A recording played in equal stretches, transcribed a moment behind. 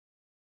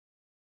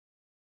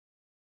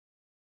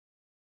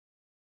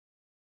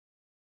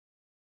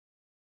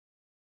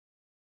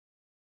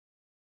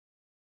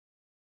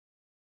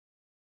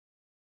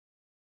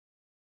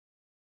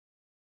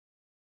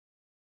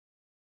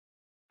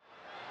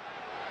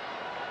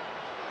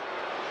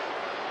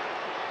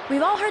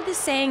We've all heard the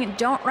saying,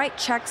 don't write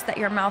checks that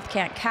your mouth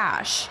can't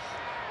cash.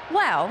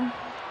 Well,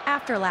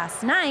 after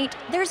last night,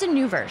 there's a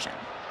new version.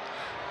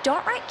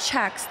 Don't write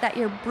checks that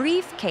your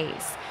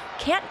briefcase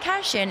can't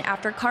cash in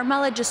after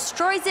Carmella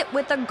destroys it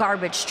with a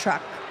garbage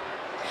truck.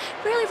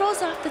 Really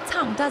rolls off the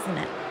tongue, doesn't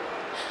it?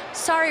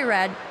 Sorry,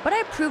 Red, but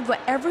I proved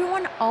what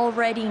everyone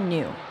already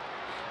knew.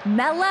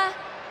 Mella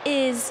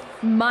is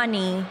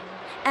money,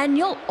 and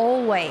you'll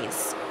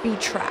always be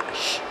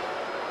trash.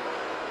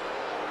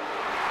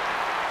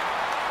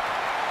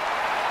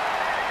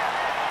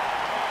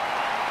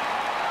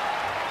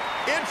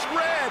 It's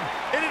Red,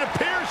 and it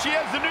appears she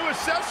has the new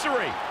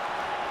accessory.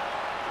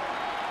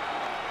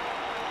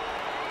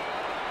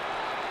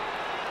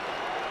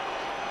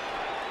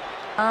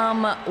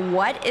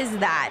 What is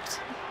that?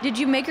 Did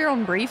you make your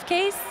own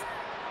briefcase?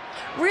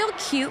 Real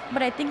cute,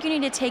 but I think you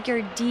need to take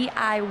your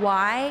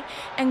DIY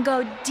and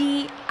go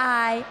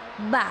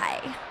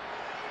DI-buy.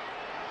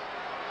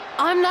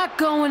 I'm not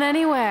going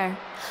anywhere,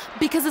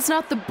 because it's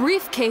not the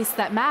briefcase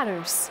that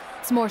matters.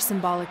 It's more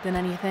symbolic than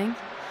anything.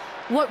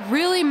 What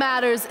really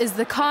matters is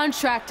the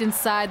contract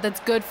inside that's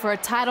good for a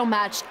title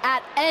match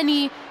at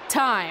any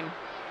time.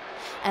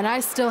 And I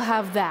still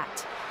have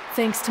that,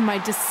 thanks to my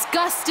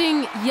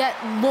disgusting yet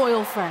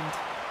loyal friend.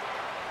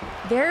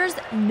 There's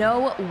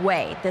no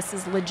way this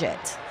is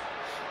legit.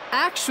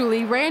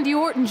 Actually, Randy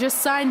Orton just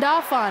signed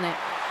off on it,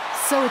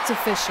 so it's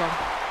official.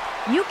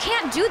 You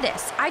can't do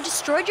this. I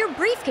destroyed your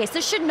briefcase.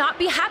 This should not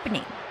be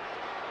happening.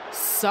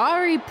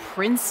 Sorry,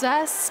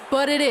 princess,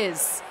 but it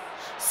is.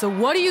 So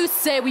what do you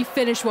say we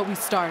finish what we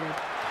started?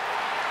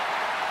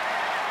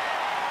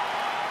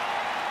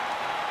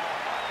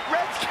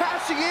 Red's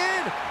cashing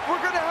in!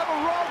 We're gonna have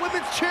a Raw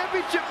Women's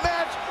Championship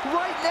match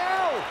right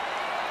now!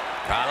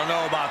 I don't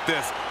know about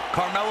this.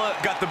 Carmella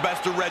got the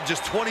best of Red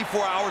just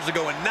 24 hours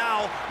ago, and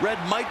now Red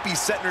might be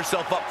setting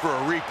herself up for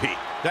a repeat.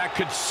 That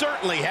could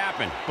certainly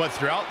happen, but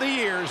throughout the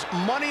years,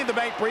 Money in the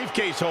Bank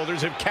briefcase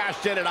holders have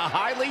cashed in at a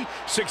highly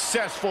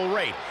successful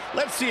rate.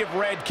 Let's see if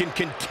Red can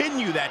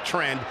continue that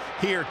trend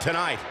here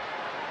tonight.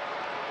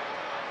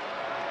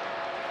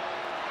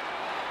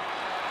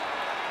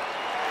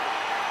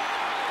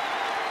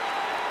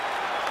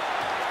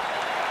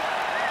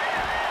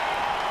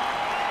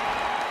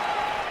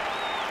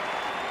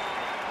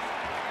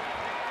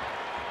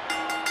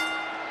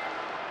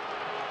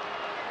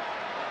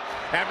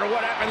 After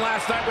what happened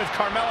last night with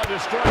Carmella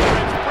destroying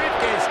Red's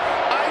briefcase,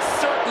 I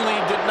certainly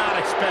did not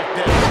expect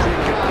this. You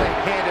gotta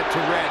hand it to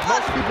Red.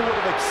 Most people would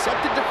have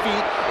accepted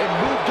defeat and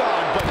moved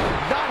on, but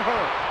not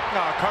her.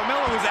 No,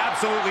 Carmella was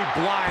absolutely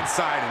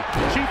blindsided.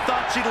 She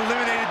thought she'd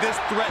eliminated this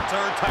threat to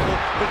her title,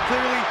 but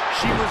clearly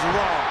she was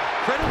wrong.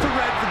 Credit to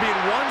Red for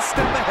being one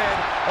step ahead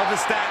of the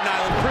Staten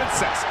Island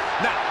Princess.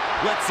 Now,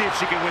 let's see if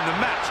she can win the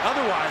match.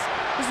 Otherwise,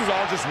 this was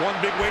all just one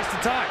big waste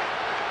of time.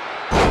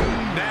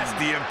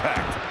 Nasty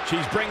impact.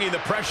 She's bringing the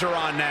pressure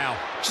on now.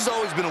 She's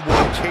always been a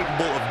woman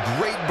capable of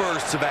great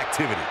bursts of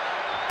activity.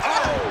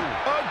 Oh,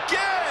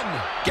 again!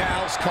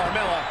 Gals,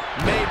 Carmella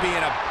may be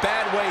in a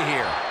bad way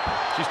here.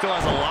 She still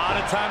has a lot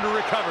of time to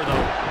recover,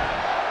 though.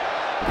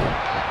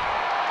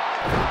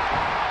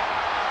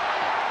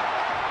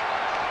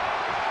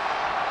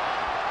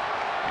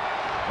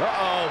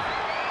 Uh-oh.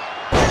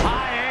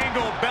 High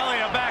angle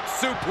belly-to-back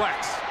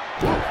suplex.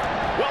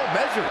 Well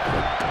measured.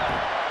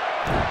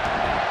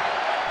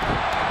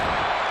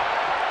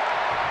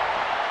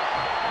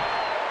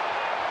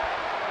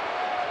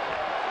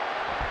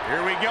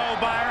 Here we go,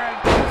 Byron.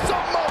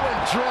 Samoan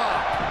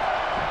drop.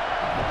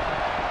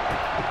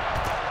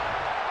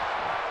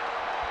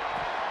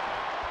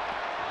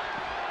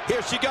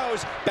 Here she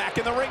goes, back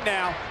in the ring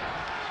now.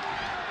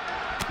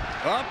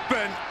 Up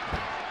and...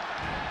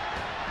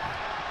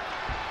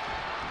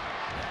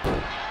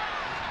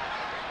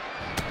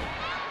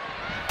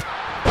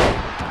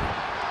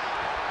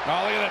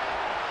 Oh, look at it.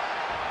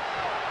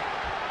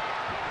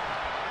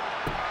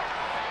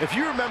 If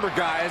you remember,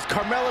 guys,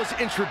 Carmella's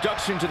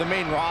introduction to the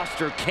main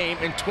roster came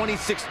in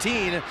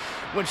 2016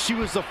 when she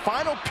was the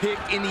final pick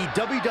in the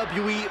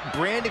WWE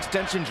brand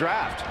extension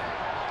draft.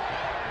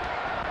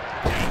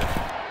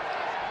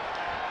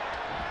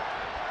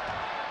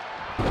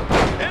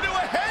 Into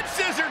a head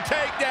scissor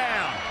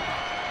takedown.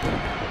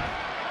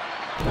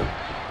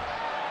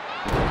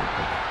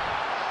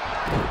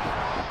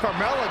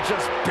 Carmella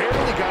just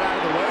barely got out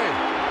of the way.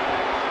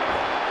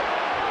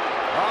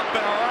 Up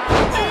and around.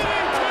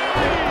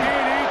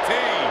 DDT.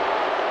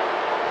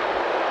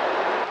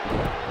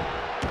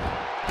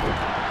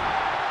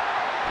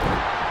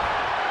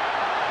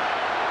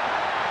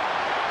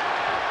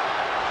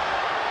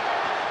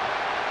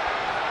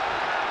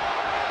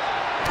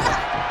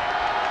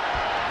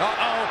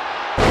 Uh-oh.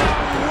 No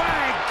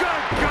way.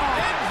 Good God.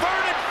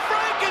 Inverted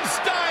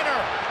Frankensteiner.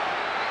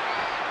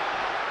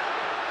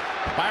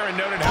 Byron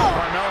noted how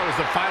Carmella was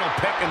the final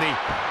pick in the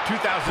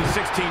 2016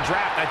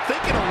 draft. I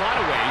think in a lot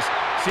of ways,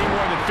 seeing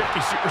more than 50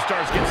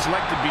 superstars get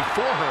selected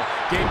before her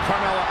gave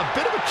Carmella a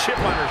bit of a chip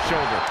on her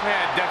shoulder.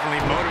 Yeah, it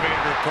definitely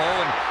motivated her, Cole.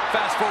 And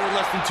fast forward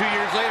less than 2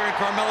 years later, and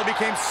Carmella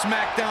became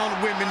SmackDown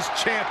Women's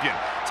Champion.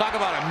 Talk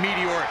about a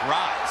meteoric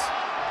rise.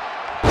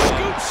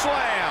 Choke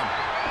slam.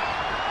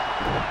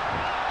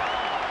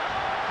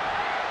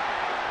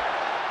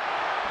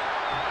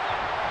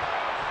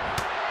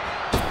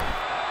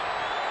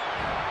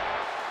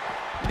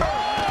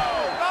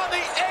 Oh, on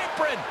the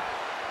apron.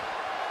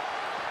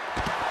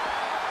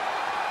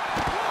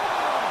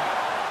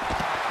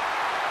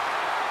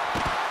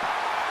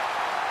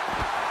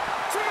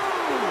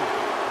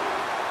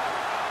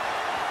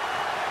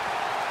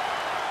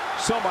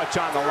 So much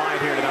on the line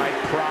here tonight.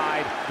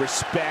 Pride,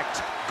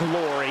 respect,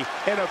 glory,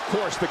 and of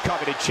course the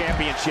coveted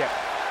championship.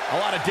 A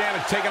lot of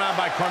damage taken on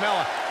by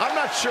Carmella. I'm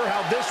not sure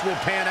how this will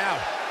pan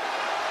out.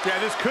 Yeah,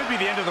 this could be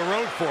the end of the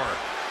road for her.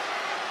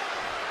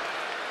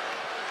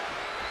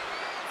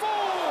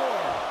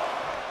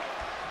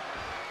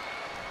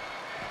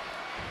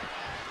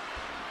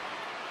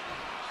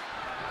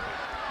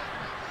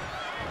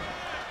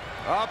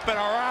 Up and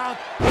around.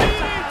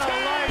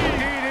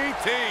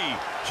 DDT.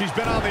 She's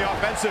been on the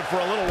offensive for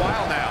a little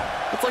while now.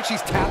 It's like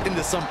she's tapped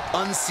into some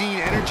unseen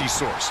energy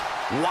source.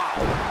 Wow.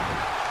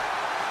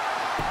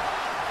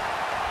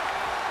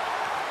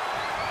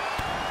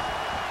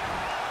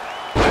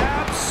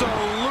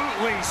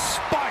 Absolutely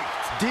spiked.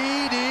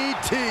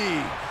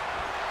 DDT.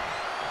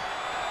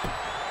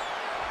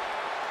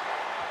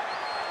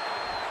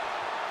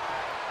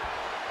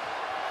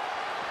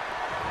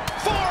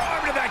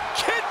 Forearm to the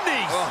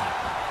kidneys.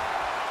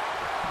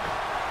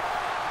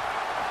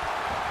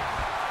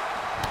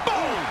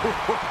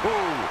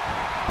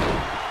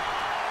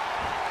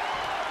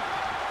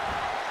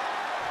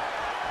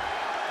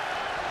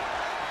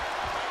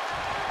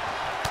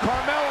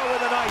 Carmella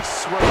with a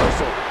nice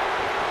reversal.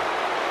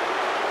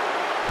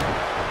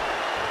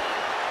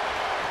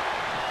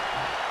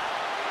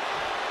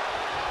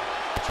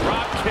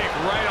 Drop kick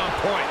right on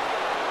point.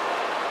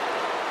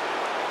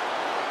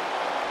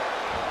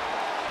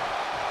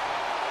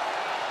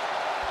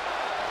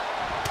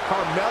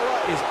 Carmella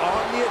is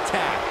on the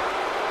attack.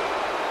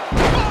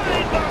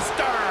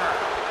 Buster.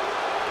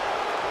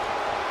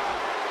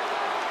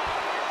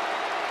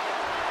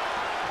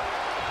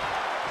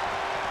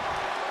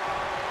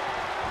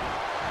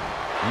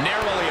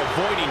 Narrowly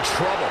avoiding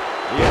trouble.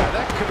 Yeah,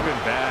 that could have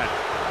been bad.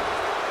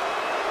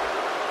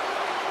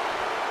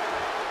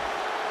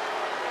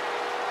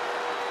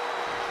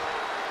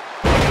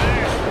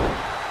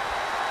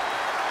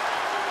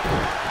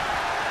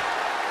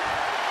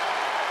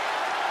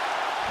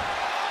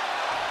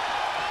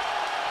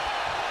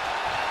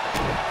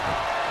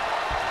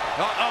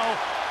 Uh-oh.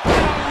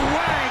 No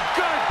way.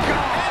 Good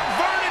God.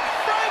 Inverted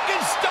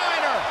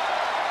Frankensteiner.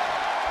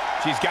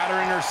 She's got her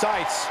in her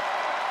sights.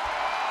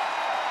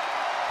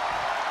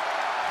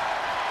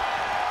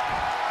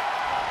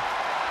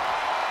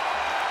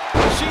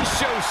 She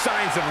shows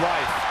signs of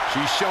life.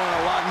 She's showing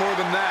a lot more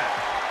than that.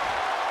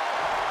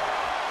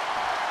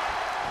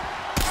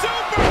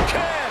 Super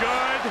kick.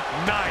 Good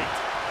night.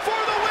 For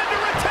the win to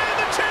retain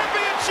the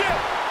championship.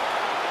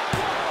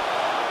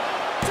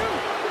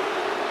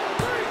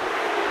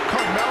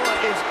 Carmella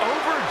is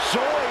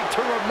overjoyed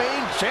to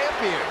remain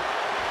champion.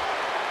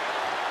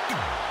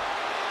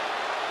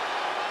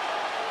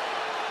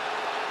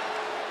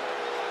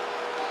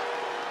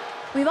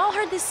 We've all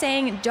heard the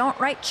saying, don't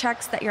write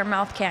checks that your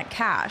mouth can't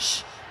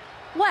cash.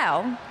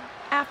 Well,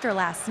 after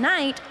last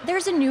night,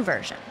 there's a new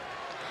version.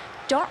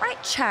 Don't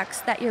write checks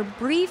that your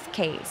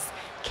briefcase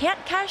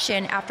can't cash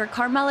in after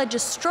Carmella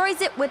destroys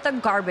it with a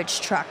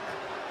garbage truck.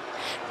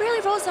 Really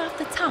rolls off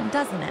the tongue,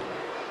 doesn't it?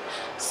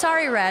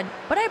 Sorry, Red,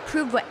 but I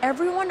proved what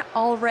everyone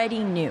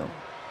already knew.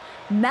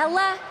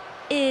 Mella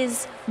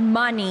is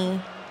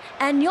money,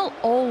 and you'll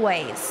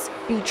always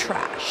be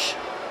trash.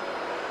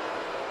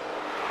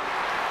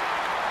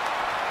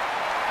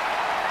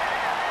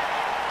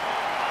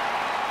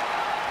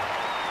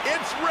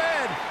 It's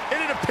Red,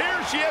 and it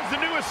appears she has the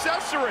new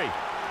accessory.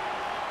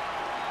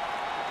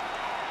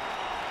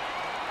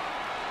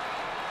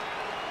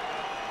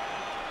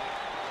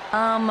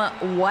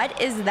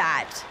 What is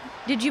that?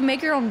 Did you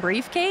make your own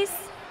briefcase?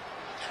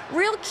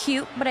 Real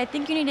cute, but I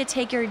think you need to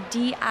take your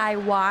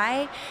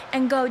DIY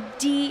and go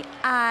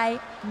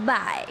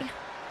DI-buy.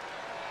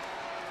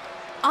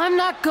 I'm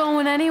not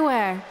going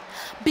anywhere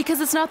because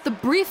it's not the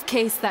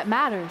briefcase that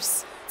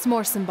matters. It's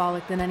more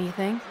symbolic than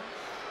anything.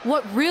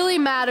 What really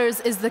matters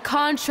is the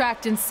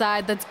contract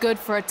inside that's good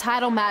for a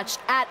title match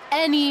at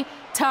any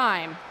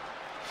time.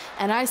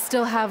 And I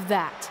still have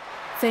that,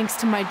 thanks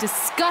to my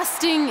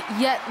disgusting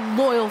yet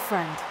loyal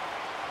friend.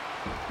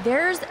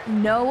 There's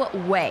no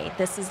way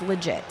this is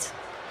legit.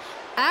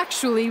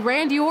 Actually,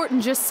 Randy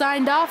Orton just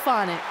signed off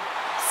on it,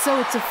 so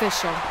it's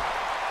official.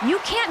 You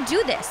can't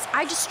do this.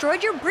 I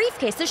destroyed your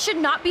briefcase. This should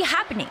not be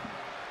happening.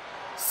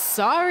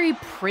 Sorry,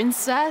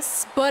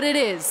 princess, but it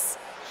is.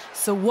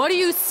 So what do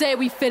you say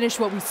we finish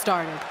what we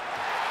started?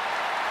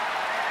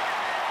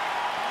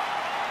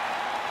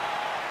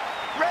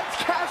 Red's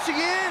cashing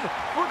in.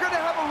 We're going to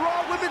have a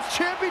Raw Women's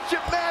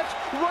Championship match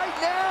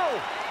right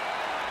now.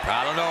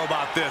 I don't know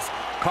about this.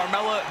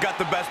 Carmella got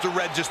the best of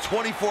Red just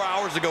 24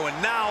 hours ago,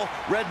 and now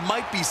Red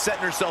might be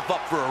setting herself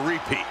up for a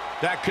repeat.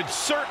 That could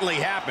certainly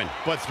happen,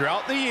 but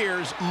throughout the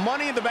years,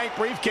 Money in the Bank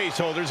briefcase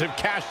holders have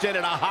cashed in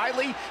at a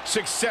highly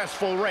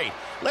successful rate.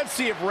 Let's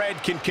see if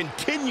Red can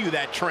continue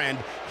that trend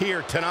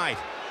here tonight.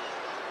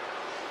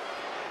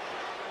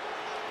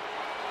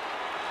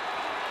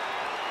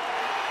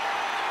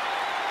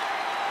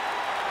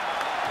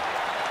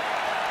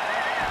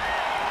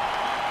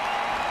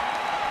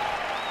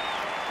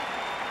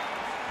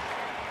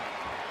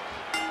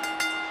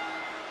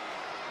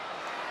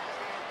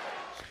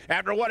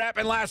 After what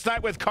happened last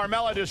night with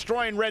Carmella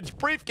destroying Red's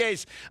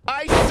briefcase,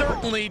 I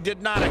certainly did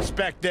not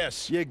expect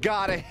this. You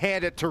gotta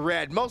hand it to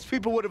Red. Most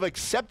people would have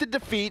accepted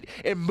defeat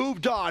and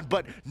moved on,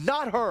 but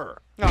not her.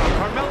 Oh,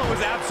 Carmella was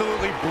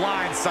absolutely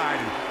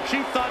blindsided.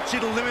 She thought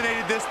she'd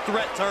eliminated this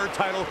threat to her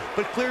title,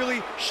 but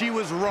clearly she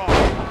was wrong.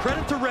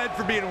 Credit to Red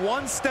for being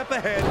one step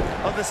ahead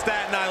of the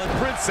Staten Island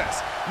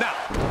Princess. Now,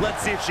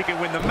 let's see if she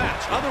can win the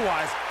match.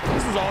 Otherwise,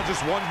 this is all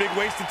just one big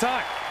waste of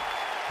time.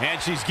 And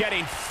she's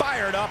getting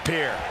fired up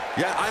here.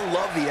 Yeah, I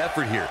love the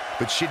effort here,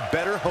 but she'd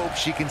better hope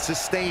she can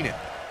sustain it.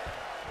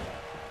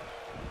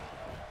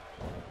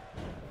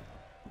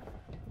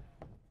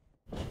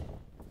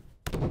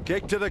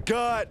 Kick to the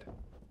gut.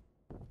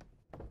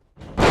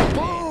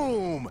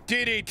 Boom!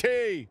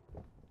 DDT.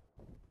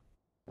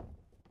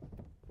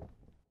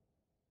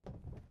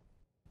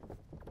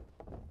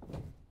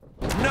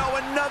 No,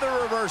 another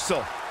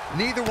reversal.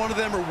 Neither one of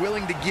them are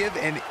willing to give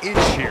an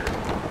inch here.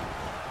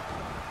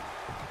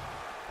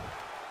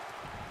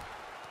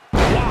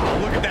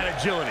 Look at that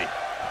agility.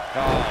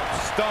 Oh,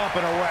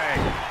 stomping away.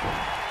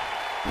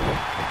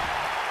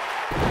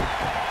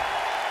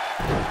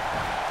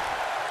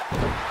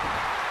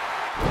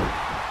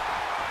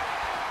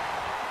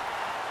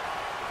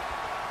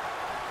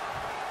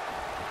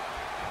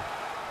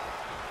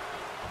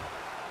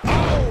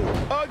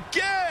 Oh,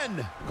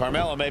 again!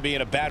 Carmella may be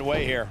in a bad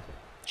way here.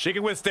 She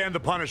can withstand the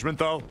punishment,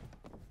 though.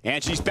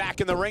 And she's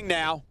back in the ring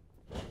now.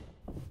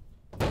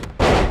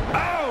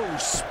 Oh,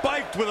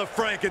 spiked with a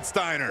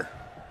Frankensteiner.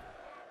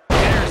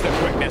 There's the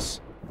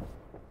quickness.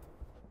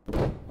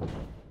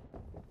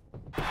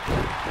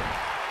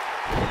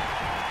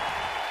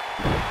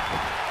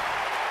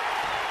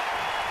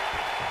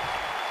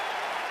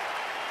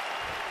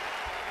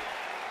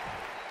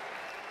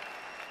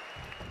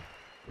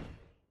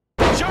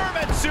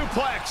 German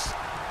suplex.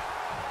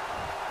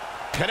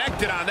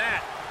 Connected on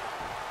that.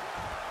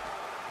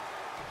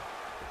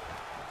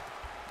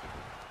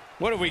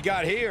 What have we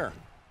got here?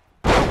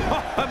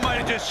 I might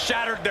have just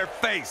shattered their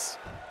face.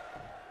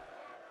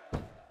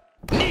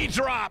 Knee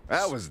drop.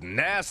 That was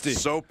nasty.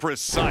 So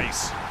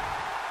precise.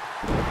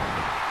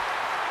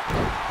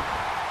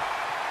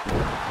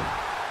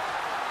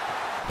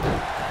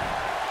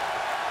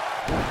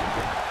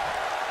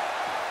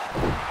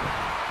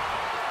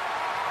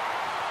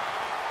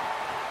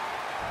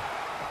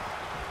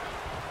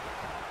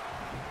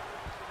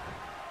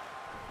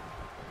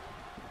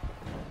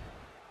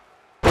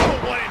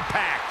 What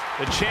impact.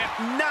 The champ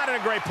not in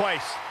a great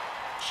place.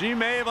 She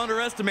may have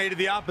underestimated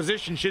the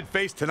opposition she'd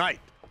face tonight.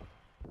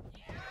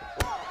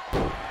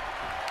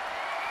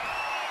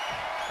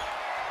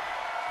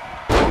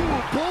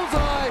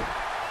 Bullseye!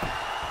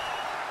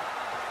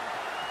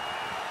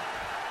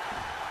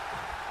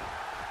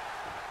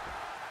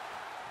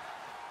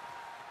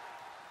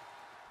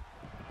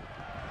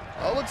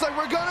 Oh, looks like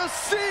we're gonna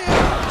see it!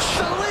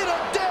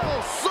 Shalita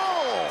Del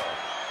Sol!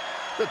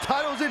 The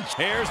title's in...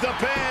 Here's the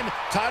pin.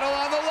 Title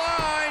on the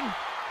line.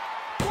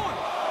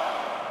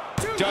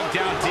 Dug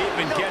down deep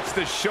and gets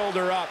the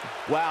shoulder up.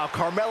 Wow,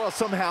 Carmella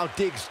somehow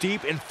digs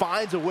deep and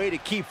finds a way to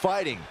keep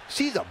fighting.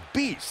 She's a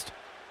beast.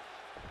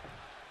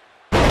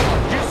 Did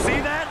you see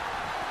that?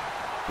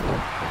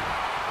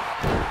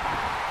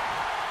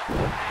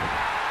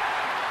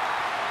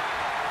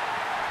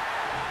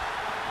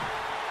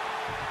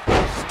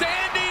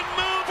 Standing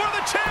move for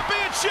the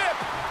championship.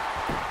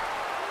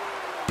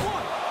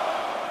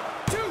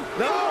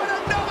 No!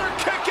 Another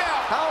kick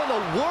out. How in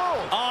the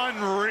world?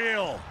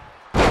 Unreal.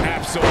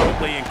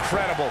 Absolutely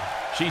incredible.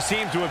 She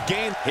seems to have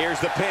gained. Here's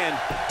the pin.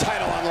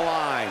 Title on the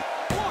line.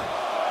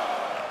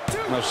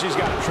 Well, she's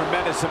got a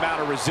tremendous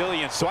amount of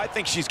resilience, so I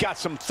think she's got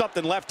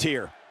something left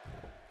here.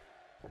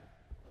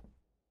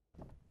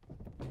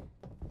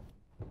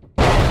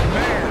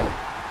 Man.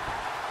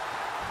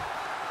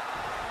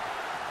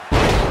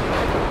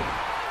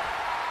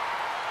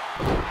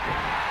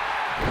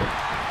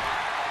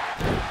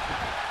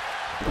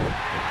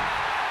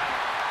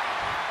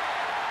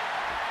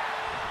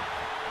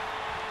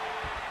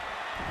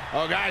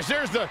 Oh, guys,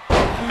 there's the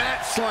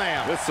mat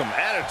slam. With some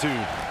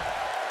attitude.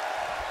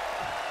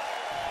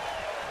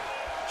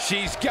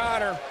 She's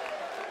got her.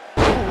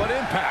 Ooh, what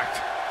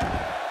impact.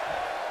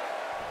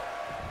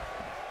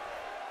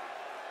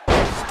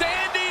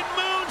 Standing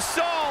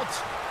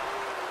moonsault.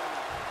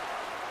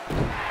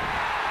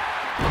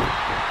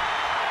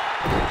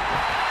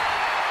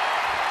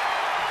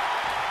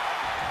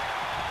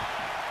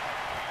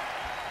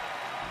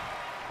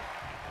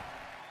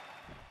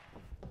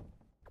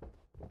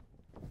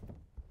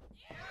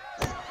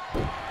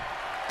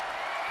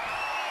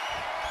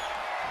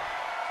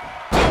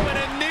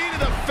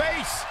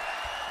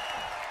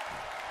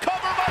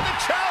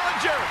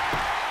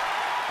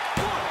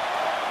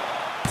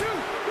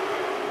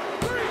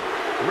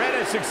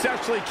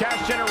 successfully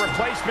cashed in her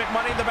replacement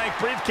Money in the Bank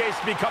briefcase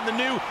to become the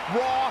new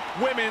Raw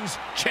Women's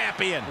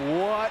Champion.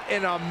 What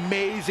an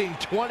amazing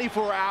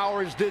 24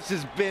 hours this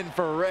has been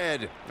for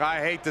Red. I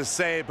hate to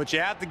say it, but you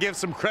have to give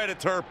some credit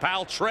to her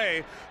pal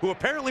Trey, who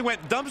apparently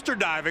went dumpster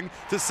diving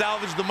to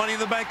salvage the Money in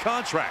the Bank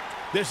contract.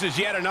 This is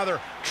yet another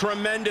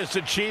tremendous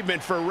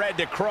achievement for Red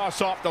to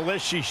cross off the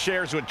list she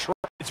shares with Trey.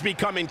 It's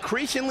become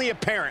increasingly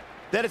apparent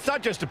that it's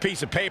not just a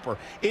piece of paper.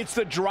 It's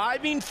the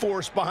driving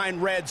force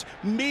behind Red's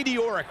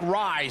meteoric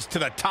rise to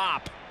the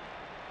top.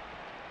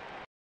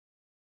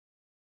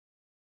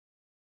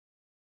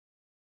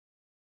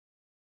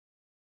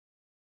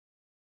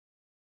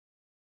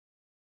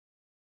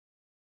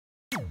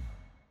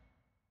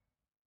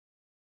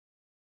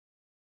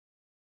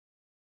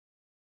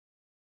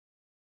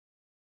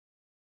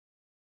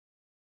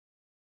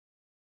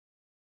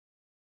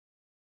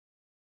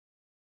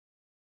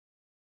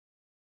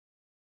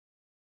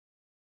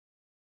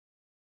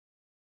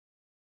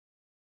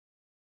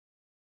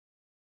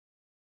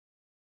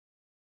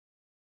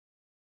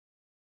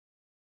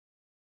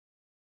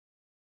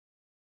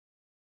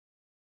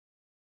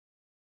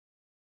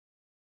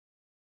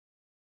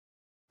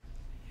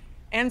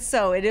 And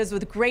so it is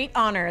with great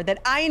honor that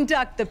I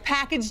induct the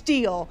package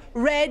deal,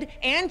 Red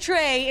and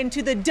Trey,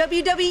 into the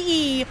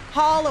WWE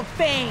Hall of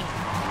Fame.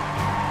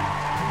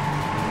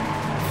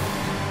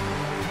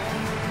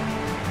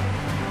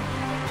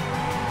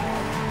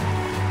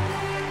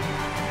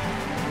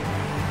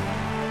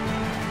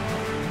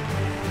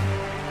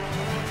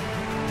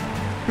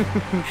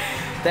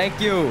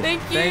 Thank you.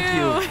 Thank you. Thank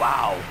you.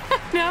 Wow.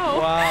 No.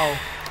 Wow.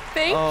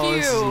 Thank oh, you.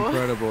 This is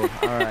incredible.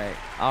 All right.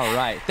 All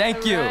right.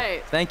 Thank you.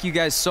 right. Thank you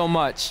guys so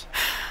much.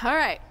 All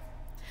right.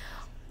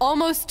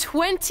 Almost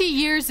 20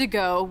 years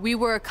ago, we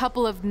were a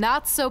couple of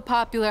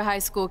not-so-popular high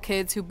school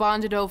kids who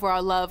bonded over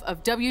our love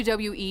of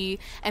WWE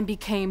and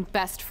became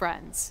best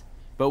friends.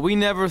 But we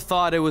never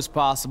thought it was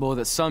possible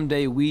that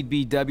someday we'd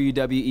be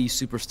WWE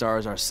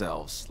superstars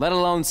ourselves, let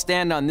alone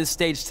stand on this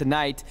stage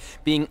tonight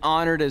being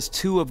honored as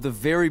two of the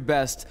very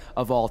best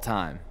of all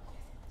time.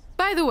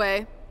 By the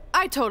way,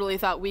 I totally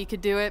thought we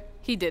could do it.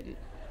 He didn't.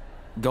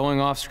 Going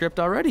off script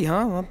already,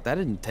 huh? Well, that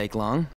didn't take long.